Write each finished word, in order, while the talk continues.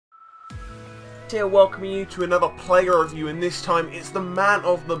here welcoming you to another player review, and this time it's the man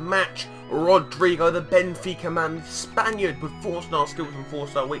of the match, Rodrigo, the Benfica man, the Spaniard with 4-star skills and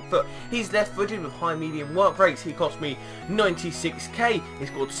 4-star weak foot. He's left-footed with high-medium work rates. He cost me 96k. He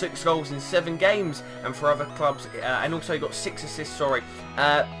scored 6 goals in 7 games, and for other clubs, and also he got 6 assists.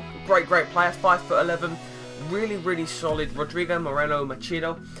 Great player, 5'11". Really solid. Rodrigo Moreno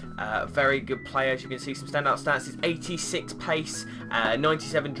Machido, very good player. As you can see, some standout stats is 86 pace,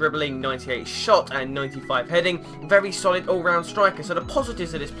 97 dribbling, 98 shot, and 95 heading. Very solid all-round striker. So the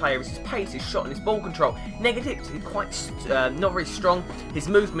positives of this player is his pace, his shot, and his ball control. Negatives, he's quite not very strong. His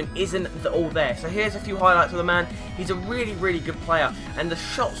movement isn't all there. So here's a few highlights of the man. He's a really good player, and the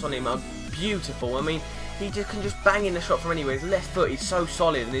shots on him are beautiful. I mean, he can just bang in the shot from anywhere. His left foot is so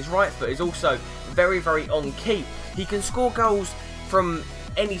solid, and his right foot is also very on key. He can score goals from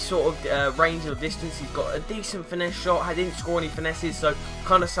any sort of range or distance. He's got a decent finesse shot. I didn't score any finesses, so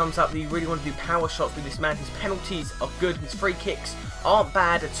kind of sums up that you really want to do power shots with this man. His penalties are good. His free kicks aren't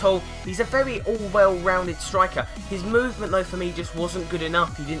bad at all. He's a very well-rounded striker. His movement, though, for me just wasn't good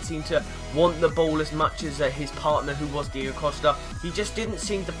enough. He didn't seem to want the ball as much as his partner, who was Diego Costa. He just didn't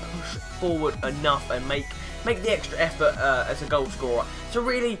seem to push forward enough and make the extra effort as a goal scorer. So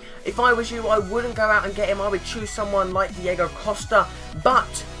really, if I was you, I wouldn't go out and get him. I would choose someone like Diego Costa.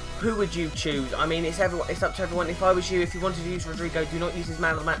 But who would you choose? I mean, it's up to everyone. If I was you, if you wanted to use Rodrigo, do not use his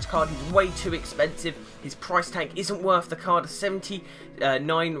man of the match card. He's way too expensive. His price tag isn't worth the card. A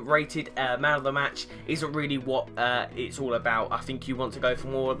 79 rated man of the match isn't really what it's all about. I think you want to go for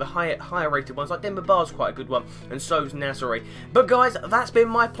more of the higher rated ones. Like Denver Bar's quite a good one, and so's Nazare. But guys, that's been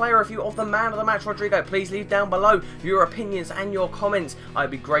my player review of the man of the match, Rodrigo. Please leave down below your opinions and your comments. I'd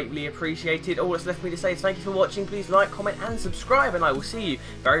be greatly appreciated. All that's left for me to say is thank you for watching. Please like, comment, and subscribe, and I will see you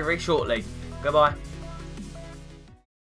very shortly. Goodbye.